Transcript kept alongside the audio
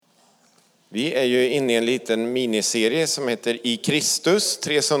Vi är ju inne i en liten miniserie som heter I Kristus,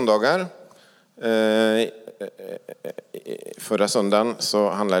 3 söndagar. Förra söndagen så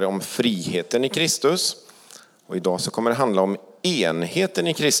handlade det om friheten i Kristus. Och idag så kommer det handla om enheten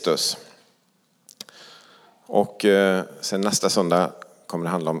i Kristus. Och sen nästa söndag kommer det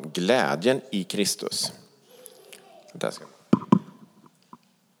handla om glädjen i Kristus.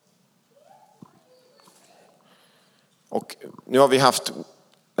 Och nu har vi haft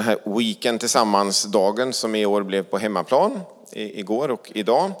den här weekend tillsammans-dagen som i år blev på hemmaplan igår och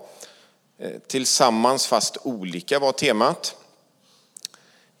idag. Tillsammans fast olika var temat.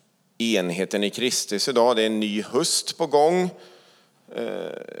 Enheten i Kristus idag, det är en ny höst på gång.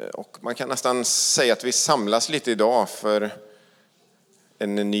 Och man kan nästan säga att vi samlas lite idag för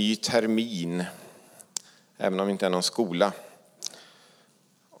en ny termin. Även om det inte är någon skola.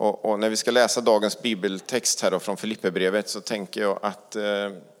 Och när vi ska läsa dagens bibeltext här då från Filipperbrevet så tänker jag att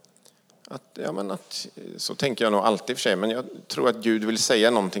så tänker jag nog alltid för sig. Men jag tror att Gud vill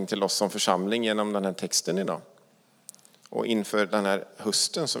säga någonting till oss som församling genom den här texten idag. Och inför den här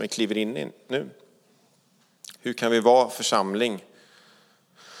hösten som vi kliver in i nu. Hur kan vi vara församling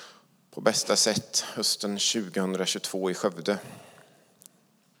på bästa sätt hösten 2022 i Skövde?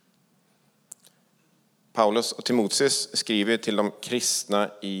 Paulus och Timoteus skriver till de kristna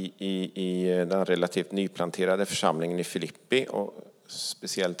i den relativt nyplanterade församlingen i Filippi. Och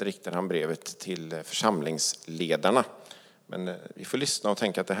speciellt riktar han brevet till församlingsledarna. Men vi får lyssna och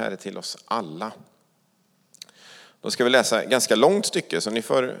tänka att det här är till oss alla. Då ska vi läsa ganska långt stycke så ni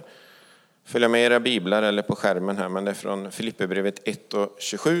får följa med era biblar eller på skärmen här. Men det är från Filipperbrevet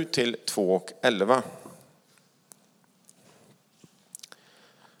 1:27 till 2:11.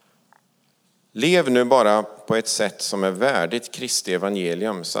 Lev nu bara på ett sätt som är värdigt Kristi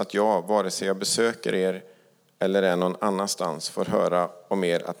evangelium så att jag, vare sig jag besöker er eller är någon annanstans, får höra om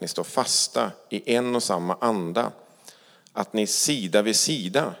er att ni står fasta i en och samma anda. Att ni sida vid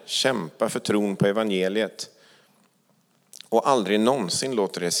sida kämpar för tron på evangeliet och aldrig någonsin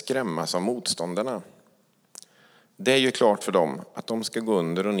låter er skrämmas av motståndarna. Det är ju klart för dem att de ska gå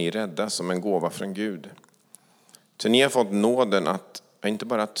under och ni räddas som en gåva från Gud. Så ni har fått nåden att inte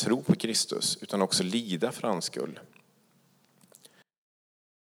bara tro på Kristus utan också lida för hans skull.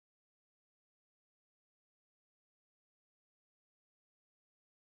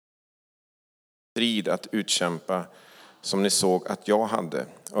 Strid att utkämpa som ni såg att jag hade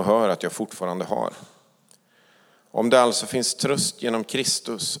och hör att jag fortfarande har. Om det alltså finns tröst genom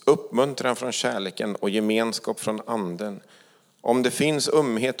Kristus, uppmuntran från kärleken och gemenskap från anden. Om det finns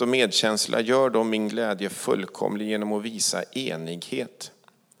ömhet och medkänsla, gör då min glädje fullkomlig genom att visa enighet.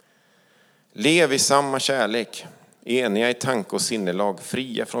 Lev i samma kärlek, eniga i tanke och sinnelag,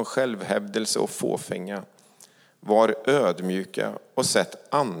 fria från självhävdelse och fåfänga. Var ödmjuka och sätt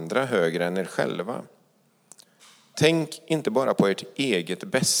andra högre än er själva. Tänk inte bara på ert eget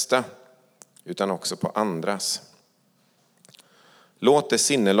bästa, utan också på andras. Låt det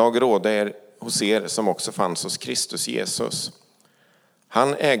sinnelag råda hos er som också fanns hos Kristus Jesus.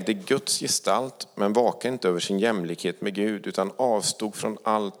 Han ägde Guds gestalt men vakade inte över sin jämlikhet med Gud utan avstod från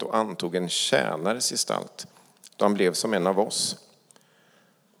allt och antog en tjänares gestalt då han blev som en av oss.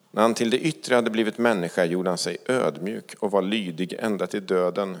 När han till det yttre hade blivit människa gjorde han sig ödmjuk och var lydig ända till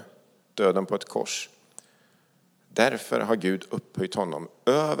döden på ett kors. Därför har Gud upphöjt honom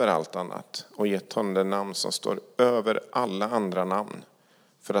över allt annat och gett honom det namn som står över alla andra namn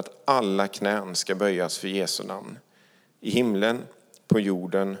för att alla knän ska böjas för Jesu namn. I himlen, på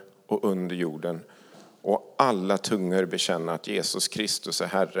jorden och under jorden och alla tungor bekänna att Jesus Kristus är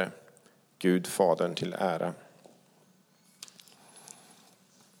Herre, Gud Fadern till ära.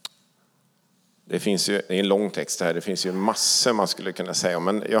 Det är en lång text här, det finns ju massor man skulle kunna säga om,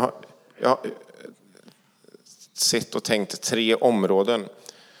 men jag har sett och tänkt 3 områden,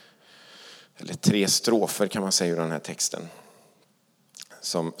 eller 3 strofer kan man säga ur den här texten,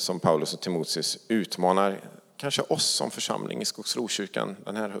 som Paulus och Timoteus utmanar kanske oss som församling i Skogsrokyrkan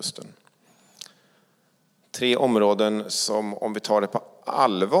den här hösten. 3 områden som om vi tar det på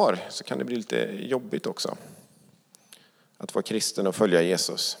allvar så kan det bli lite jobbigt också. Att vara kristen och följa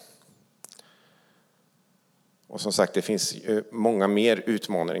Jesus. Och som sagt, det finns många mer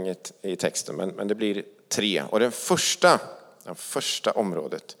utmaningar i texten, men det blir 3. Och det första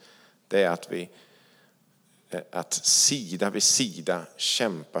området, det är att sida vid sida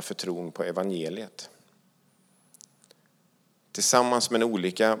kämpa för tron på evangeliet. Tillsammans med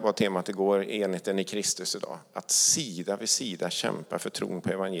olika var temat igår, enheten i Kristus idag. Att sida vid sida kämpa för tron på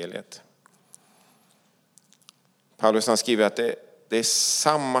evangeliet. Paulus han skriver att det är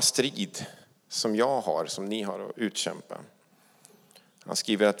samma strid som jag har, som ni har att utkämpa. Han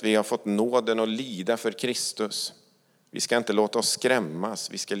skriver att vi har fått nåden att lida för Kristus. Vi ska inte låta oss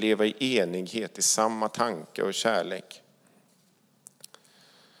skrämmas. Vi ska leva i enighet, i samma tanke och kärlek.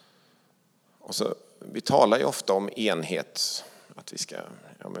 Och så, vi talar ju ofta om enhet. Att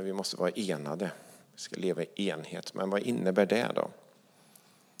vi måste vara enade. Vi ska leva i enhet. Men vad innebär det då?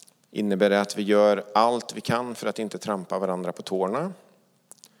 Innebär det att vi gör allt vi kan för att inte trampa varandra på tårna?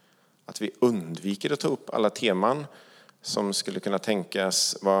 Att vi undviker att ta upp alla teman som skulle kunna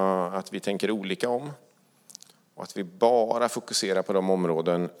tänkas vara att vi tänker olika om? Och att vi bara fokuserar på de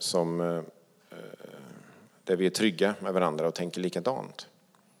områden där vi är trygga med varandra och tänker likadant?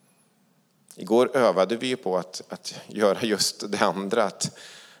 Igår övade vi på att göra just det andra,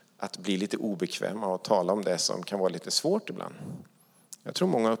 att bli lite obekväma och tala om det som kan vara lite svårt ibland. Jag tror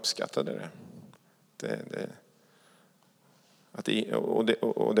många uppskattade det.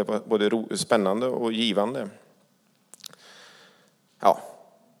 Det var både spännande och givande. Ja,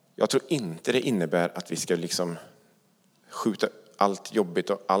 jag tror inte det innebär att vi ska skjuta allt jobbigt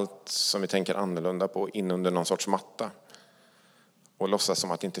och allt som vi tänker annorlunda på in under någon sorts matta och låtsas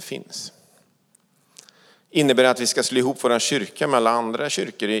som att det inte finns. Innebär det att vi ska slå ihop vår kyrka med alla andra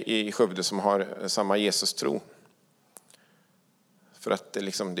kyrkor i Skövde som har samma Jesus-tro? För att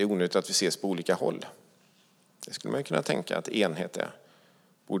det är onödigt att vi ses på olika håll. Det skulle man kunna tänka att enhet är.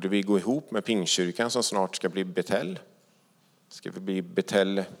 Borde vi gå ihop med Pingstkyrkan som snart ska bli Betel? Ska vi bli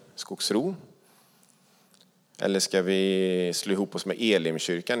Betel Skogsro? Eller ska vi slå ihop oss med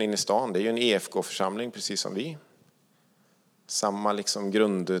Elimkyrkan inne i stan? Det är ju en EFK-församling precis som vi. Samma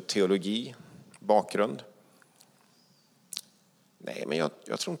grundteologi, bakgrund. Nej, men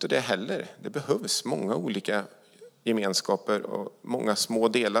jag tror inte det heller. Det behövs många olika gemenskaper och många små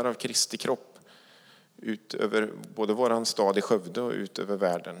delar av Kristi kropp ut över både våran stad i Skövde och ut över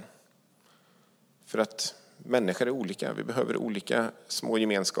världen. För att människor är olika. Vi behöver olika små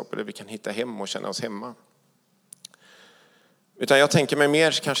gemenskaper där vi kan hitta hem och känna oss hemma. Utan jag tänker mig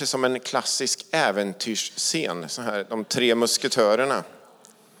mer kanske som en klassisk äventyrsscen. Så här, de 3 musketörerna.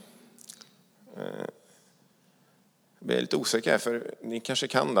 Jag är lite osäker för ni kanske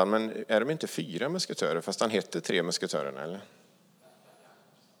kan den, men är de inte 4 musketörer fast han heter 3 musketörerna eller?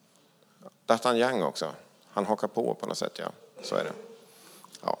 D'Artagnan också. Han hakar på något sätt, ja. Så är det.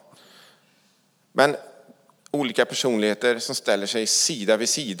 Ja. Men olika personligheter som ställer sig sida vid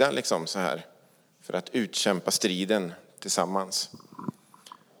sida så här för att utkämpa striden tillsammans.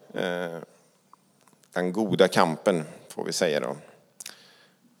 Den goda kampen får vi säga då.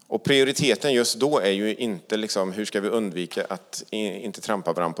 Och prioriteten just då är ju inte hur ska vi undvika att inte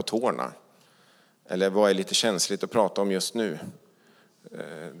trampa varandra på tårna. Eller vad är lite känsligt att prata om just nu.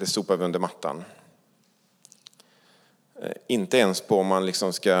 Det sopar vi under mattan. Inte ens på om man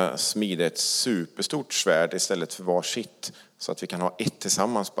ska smida ett superstort svärd istället för varsitt. Så att vi kan ha ett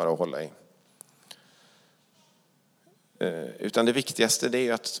tillsammans bara att hålla i. Utan det viktigaste det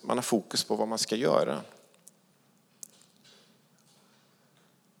är att man har fokus på vad man ska göra.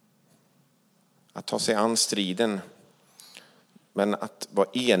 Att ta sig an striden. Men att vara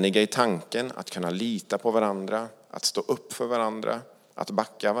eniga i tanken, att kunna lita på varandra, att stå upp för varandra, att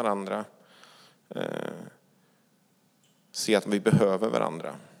backa varandra. Se att vi behöver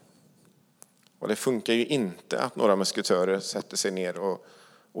varandra. Och det funkar ju inte att några musketörer sätter sig ner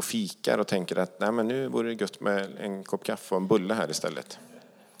och fikar och tänker att nej, men nu vore det gött med en kopp kaffe och en bulle här istället.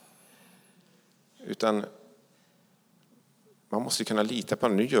 Utan man måste kunna lita på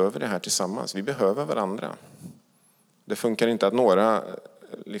att nu gör vi det här tillsammans. Vi behöver varandra. Det funkar inte att några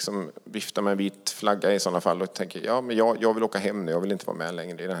viftar med en vit flagga i sådana fall och tänker ja, men jag vill åka hem nu. Jag vill inte vara med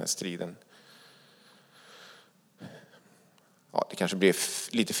längre i den här striden. Ja, det kanske blir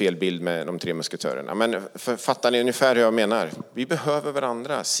lite fel bild med de 3 musketörerna. Men fattar ni ungefär hur jag menar? Vi behöver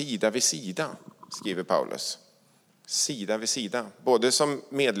varandra sida vid sida, skriver Paulus. Sida vid sida. Både som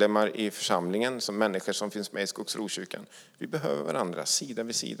medlemmar i församlingen, som människor som finns med i Skogsrokyrkan. Vi behöver varandra sida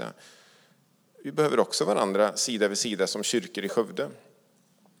vid sida. Vi behöver också varandra sida vid sida som kyrkor i Skövde.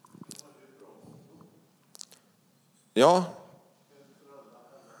 Ja.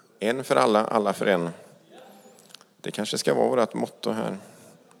 En för alla, alla för en. Det kanske ska vara vårt motto här.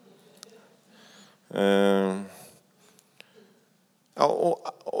 Ja,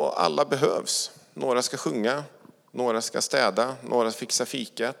 och alla behövs. Några ska sjunga, några ska städa, några fixar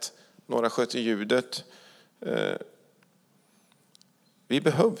fikat, några sköter ljudet. Vi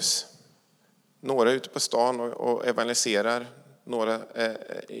behövs. Några är ute på stan och evangeliserar, några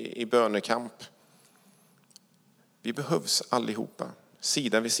är i bönekamp. Vi behövs allihopa,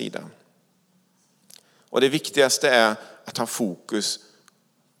 sida vid sida. Och det viktigaste är att ha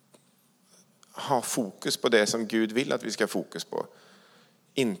fokus på det som Gud vill att vi ska ha fokus på.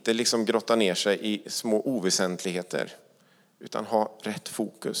 Inte liksom grotta ner sig i små oväsentligheter, utan ha rätt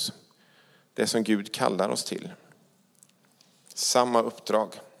fokus. Det som Gud kallar oss till. Samma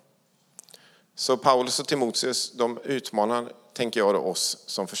uppdrag. Så Paulus och Timoteus, de utmanar, tänker jag, oss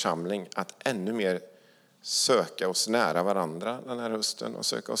som församling att ännu mer söka oss nära varandra den här hösten och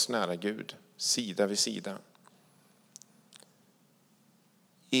söka oss nära Gud, sida vid sida.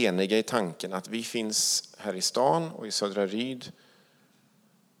 Eniga i tanken att vi finns här i stan och i Södra Ryd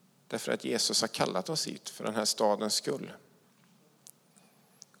därför att Jesus har kallat oss hit för den här stadens skull.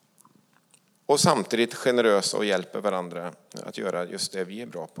 Och samtidigt generösa och hjälper varandra att göra just det vi är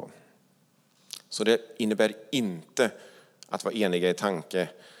bra på. Så det innebär inte att vara eniga i tanke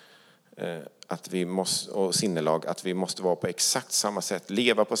att vi måste, och sinnelag att vi måste vara på exakt samma sätt,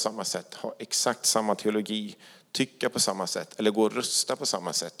 leva på samma sätt, ha exakt samma teologi, tycka på samma sätt eller gå och rösta på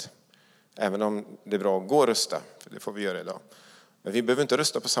samma sätt. Även om det är bra att gå och rösta, för det får vi göra idag. Men vi behöver inte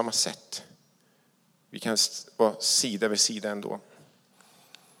rösta på samma sätt. Vi kan vara sida vid sida ändå.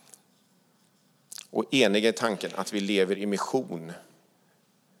 Och eniga i tanken att vi lever i mission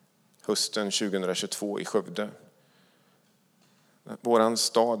hösten 2022 i Skövde. Våran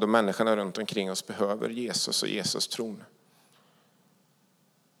stad och människorna runt omkring oss behöver Jesus och Jesus tron.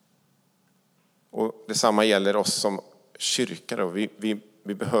 Och detsamma gäller oss som kyrka då. Vi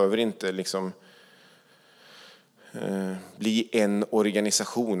behöver inte liksom bli en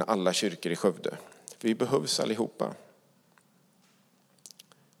organisation, alla kyrkor i Skövde. Vi behövs allihopa.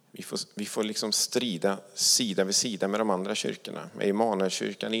 Vi får liksom strida sida vid sida med de andra kyrkorna. Med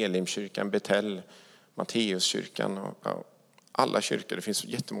Immanuelkyrkan, Elimkyrkan, Betel, Matteuskyrkan och alla kyrkor. Det finns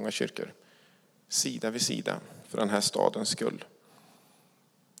jättemånga kyrkor. Sida vid sida för den här stadens skull.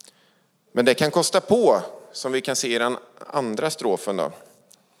 Men det kan kosta på, som vi kan se i den andra strofen då.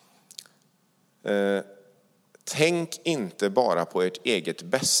 Tänk inte bara på ert eget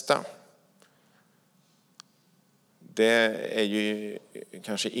bästa. Det är ju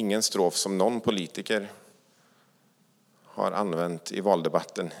kanske ingen strof som någon politiker har använt i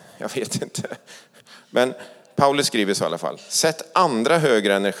valdebatten. Jag vet inte. Men Paulus skriver så i alla fall. Sätt andra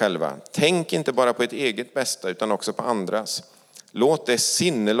högre än er själva. Tänk inte bara på ert eget bästa utan också på andras. Låt det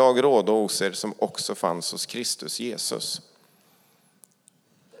sinnelag råda hos er som också fanns hos Kristus Jesus.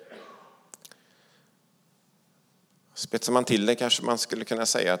 Spetsar man till det kanske man skulle kunna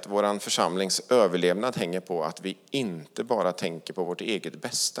säga att våran församlings överlevnad hänger på att vi inte bara tänker på vårt eget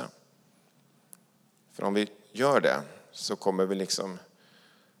bästa. För om vi gör det så kommer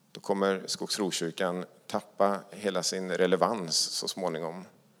Skogsrokyrkan tappa hela sin relevans så småningom.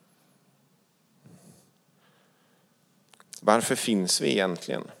 Varför finns vi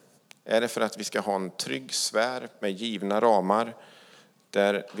egentligen? Är det för att vi ska ha en trygg sfär med givna ramar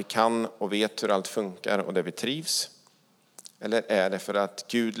där vi kan och vet hur allt funkar och där vi trivs? Eller är det för att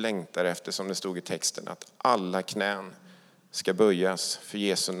Gud längtar efter, som det stod i texten, att alla knän ska böjas för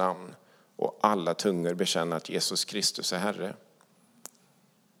Jesu namn och alla tungor bekänna att Jesus Kristus är Herre?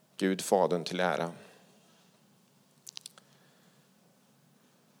 Gud Fadern till ära.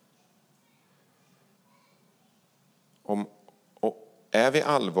 Och är vi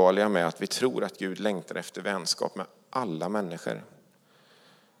allvarliga med att vi tror att Gud längtar efter vänskap med alla människor,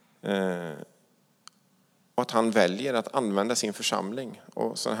 och att han väljer att använda sin församling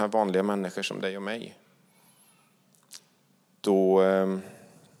och sådana här vanliga människor som dig och mig, då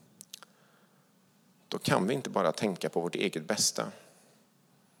kan vi inte bara tänka på vårt eget bästa.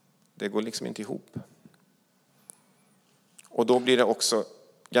 Det går liksom inte ihop. Och då blir det också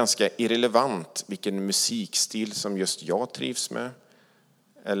ganska irrelevant vilken musikstil som just jag trivs med.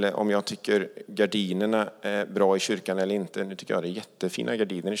 Eller om jag tycker gardinerna är bra i kyrkan eller inte. Nu tycker jag det är jättefina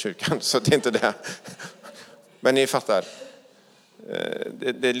gardiner i kyrkan, så det är inte det. Men ni fattar.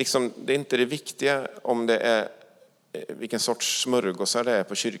 Det är inte det viktiga om det är vilken sorts smörgåsar det är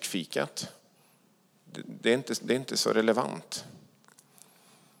på kyrkfikat. Det är inte så relevant.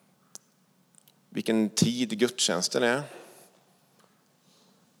 Vilken tid gudstjänsten är.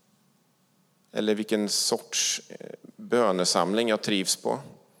 Eller vilken sorts bönesamling jag trivs på.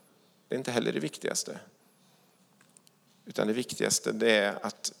 Det är inte heller det viktigaste. Utan det viktigaste det är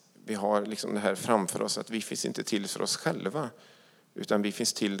att vi har liksom det här framför oss, att vi finns inte till för oss själva. Utan vi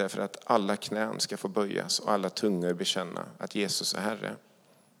finns till därför att alla knän ska få böjas och alla tungor bekänna att Jesus är Herre.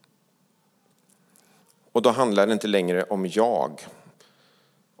 Och då handlar det inte längre om jag.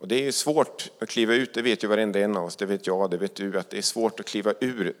 Och det är svårt att kliva ut, det vet ju varenda en av oss, det vet jag, det vet du, att det är svårt att kliva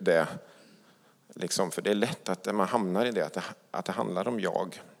ur det. Liksom, för det är lätt att man hamnar i det, att det handlar om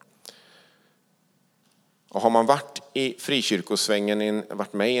jag. Och har man varit i frikyrkosvängen,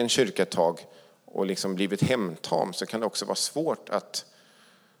 varit med i en kyrka ett tag och liksom blivit hemtam, så kan det också vara svårt att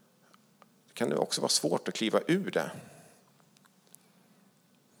kan det också vara svårt att kliva ur det.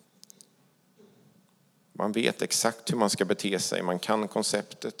 Man vet exakt hur man ska bete sig, man kan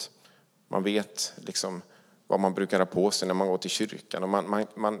konceptet. Man vet liksom vad man brukar ha på sig när man går till kyrkan. Och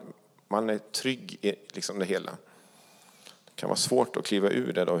man är trygg i liksom det hela. Det kan vara svårt att kliva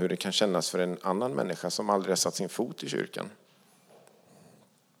ur det då, hur det kan kännas för en annan människa som aldrig har satt sin fot i kyrkan.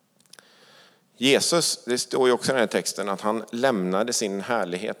 Jesus, det står ju också i den här texten att han lämnade sin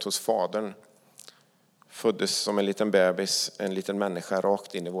härlighet hos Fadern. Föddes som en liten bebis, en liten människa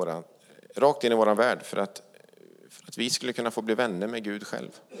rakt in i våran värld för att vi skulle kunna få bli vänner med Gud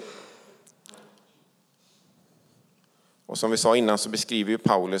själv. Och som vi sa innan så beskriver ju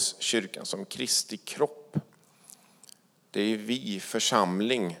Paulus kyrkan som Kristi kropp. Det är vi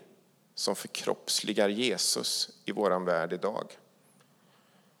församling som förkroppsligar Jesus i våran värld idag.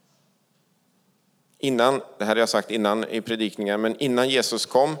 Innan, det här har jag sagt innan i predikningen, men innan Jesus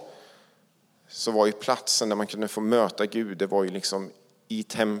kom så var ju platsen där man kunde få möta Gud, det var ju liksom i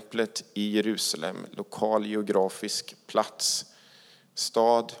templet i Jerusalem, lokal geografisk plats,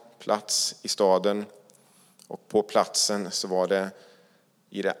 plats i staden. Och på platsen så var det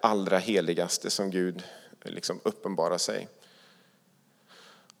i det allra heligaste som Gud liksom uppenbarar sig.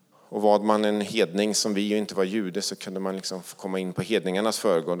 Och var man en hedning som vi ju inte var jude så kunde man liksom få komma in på hedningarnas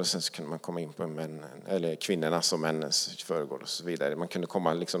förgård och sen så kunde man komma in på kvinnornas och männens förgård och så vidare. Man kunde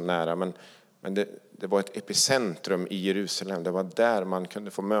komma liksom nära men det var ett epicentrum i Jerusalem. Det var där man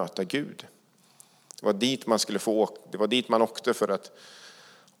kunde få möta Gud. Det var dit man skulle få åka. Det var dit man åkte för att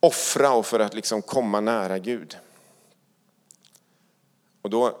offra och för att liksom komma nära Gud. Och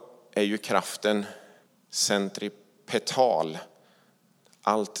då är ju kraften centripetal.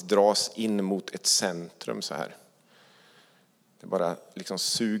 Allt dras in mot ett centrum så här. Det bara liksom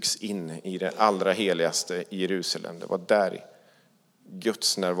sugs in i det allra heligaste i Jerusalem. Det var där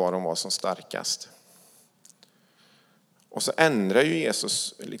Guds närvaron var som starkast. Och så ändrar ju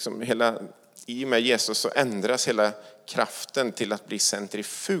Jesus, liksom i och med Jesus så ändras hela kraften till att bli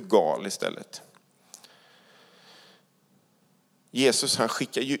centrifugal istället. Jesus han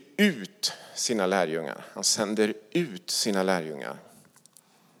skickar ju ut sina lärjungar. Han sänder ut sina lärjungar.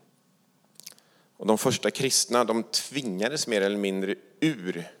 Och de första kristna de tvingades mer eller mindre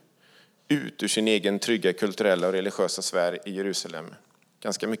ut ur sin egen trygga kulturella och religiösa sfär i Jerusalem.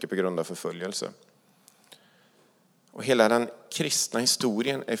 Ganska mycket på grund av förföljelse. Och hela den kristna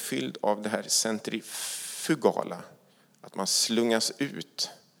historien är fylld av det här centrifugala. Att man slungas ut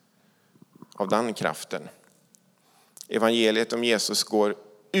av den kraften. Evangeliet om Jesus går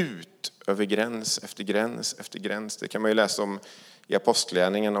ut över gräns efter gräns efter gräns. Det kan man ju läsa om i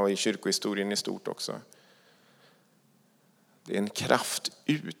apostlagärningarna och i kyrkohistorien i stort också. Det är en kraft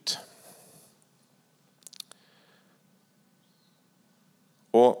ut.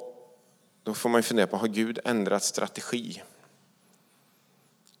 Och då får man ju fundera på, har Gud ändrat strategi?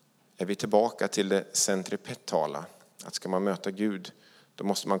 Är vi tillbaka till det centripetala? Att ska man möta Gud, då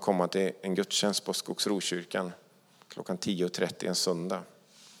måste man komma till en gudstjänst på Skogsrokyrkan klockan 10.30 en söndag.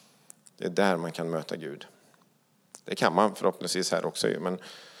 Det är där man kan möta Gud. Det kan man förhoppningsvis här också.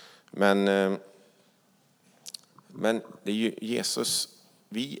 Men det är ju Jesus,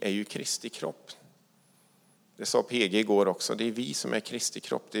 vi är ju Kristi kropp. Det sa PG igår också. Det är vi som är Kristi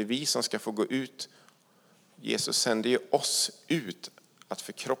kropp. Det är vi som ska få gå ut. Jesus sänder ju oss ut att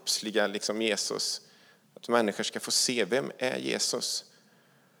förkroppsliga liksom Jesus. Att människor ska få se, vem är Jesus?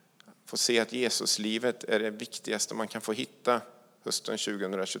 Få se att Jesuslivet är det viktigaste man kan få hitta hösten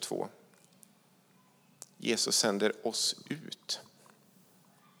 2022. Jesus sänder oss ut.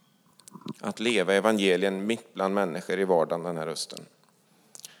 Att leva evangelien mitt bland människor i vardagen den här hösten.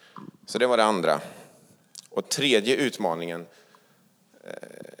 Så det var det andra. Och tredje utmaningen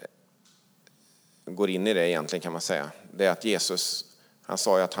går in i det egentligen kan man säga. Det är att Jesus, han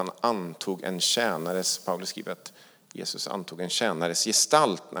sa ju att han antog en tjänares, Paulus skriver att Jesus antog en tjänares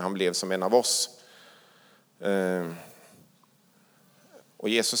gestalt när han blev som en av oss. Och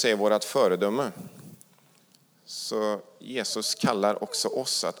Jesus är vårt föredöme. Så Jesus kallar också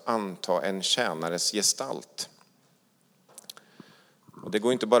oss att anta en tjänares gestalt. Och det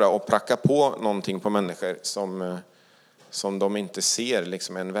går inte bara att pracka på någonting på människor som de inte ser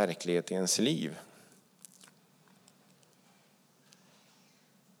liksom en verklighet i ens liv.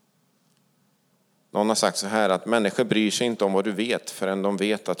 Någon har sagt så här att människor bryr sig inte om vad du vet förrän de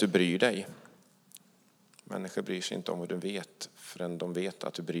vet att du bryr dig. Människor bryr sig inte om vad du vet förrän de vet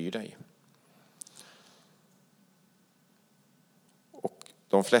att du bryr dig. Och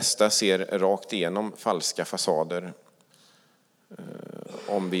de flesta ser rakt igenom falska fasader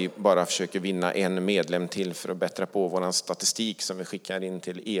om vi bara försöker vinna en medlem till för att bättra på vår statistik som vi skickar in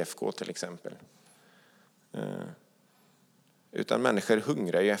till EFK till exempel. Utan människor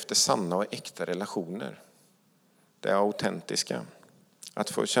hungrar ju efter sanna och äkta relationer. Det är autentiska. Att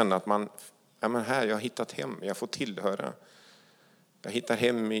få känna att man, ja men här, jag har hittat hem, jag får tillhöra. Jag hittar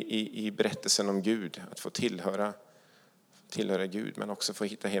hem i berättelsen om Gud, att få tillhöra Gud, men också få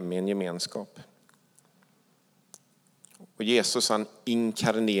hitta hem i en gemenskap. Och Jesus, han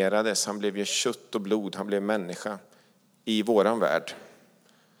inkarnerades, han blev ju kött och blod, han blev människa i våran värld.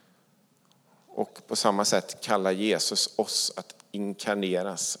 Och på samma sätt kallar Jesus oss att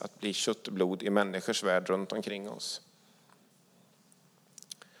inkarneras, att bli kött och blod i människors värld runt omkring oss.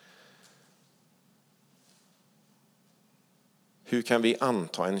 Hur kan vi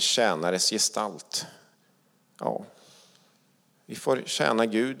anta en tjänares gestalt? Ja, vi får tjäna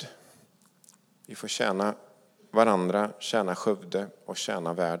Gud, vi får tjäna varandra, tjäna Skövde och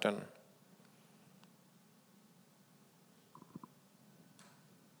tjäna världen.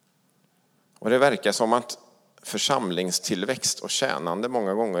 Och det verkar som att församlingstillväxt och tjänande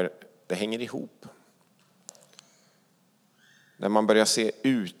många gånger, det hänger ihop. När man börjar se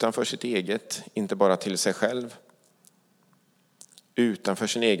utanför sitt eget, inte bara till sig själv, utanför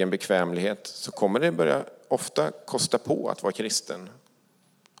sin egen bekvämlighet, så kommer det börja ofta kosta på att vara kristen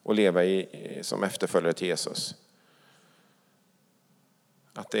och leva som efterföljare till Jesus.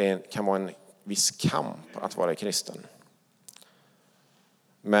 Att det kan vara en viss kamp att vara kristen.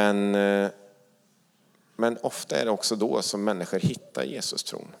 Men ofta är det också då som människor hittar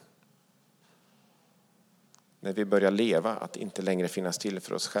Jesus-tron. När vi börjar leva, att inte längre finnas till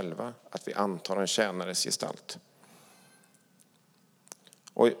för oss själva, att vi antar en tjänares gestalt.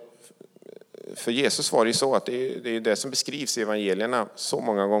 Och för Jesus var det ju så att det är det som beskrivs i evangelierna så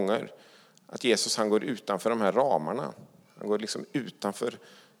många gånger. Att Jesus, han går utanför de här ramarna. Han går liksom utanför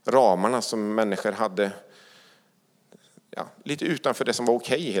ramarna som människor hade. Ja, lite utanför det som var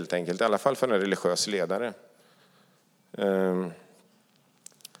okej helt enkelt. I alla fall för en religiös ledare.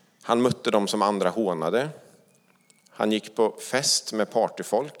 Han mötte dem som andra hånade. Han gick på fest med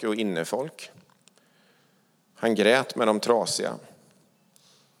partyfolk och innefolk. Han grät med de trasiga.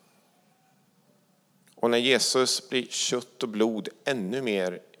 Och när Jesus blir kött och blod ännu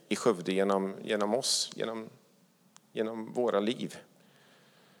mer i Skövde genom oss, genom våra liv,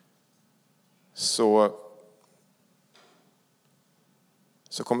 så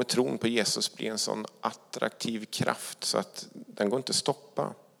kommer tron på Jesus bli en sån attraktiv kraft så att den går inte att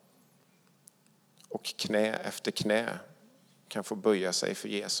stoppa. Och knä efter knä kan få böja sig för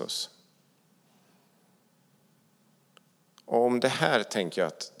Jesus. Och om det här tänker jag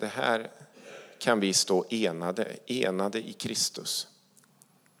att det här kan vi stå enade i Kristus.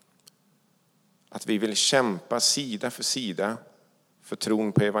 Att vi vill kämpa sida för sida för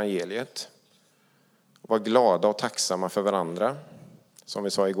tron på evangeliet. Och vara glada och tacksamma för varandra, som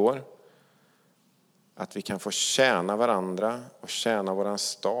vi sa igår. Att vi kan få tjäna varandra och tjäna våran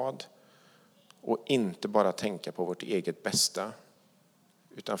stad. Och inte bara tänka på vårt eget bästa,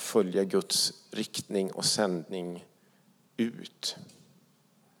 utan följa Guds riktning och sändning ut.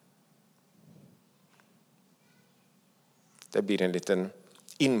 Det blir en liten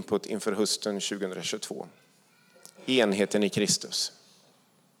input inför hösten 2022. Enheten i Kristus.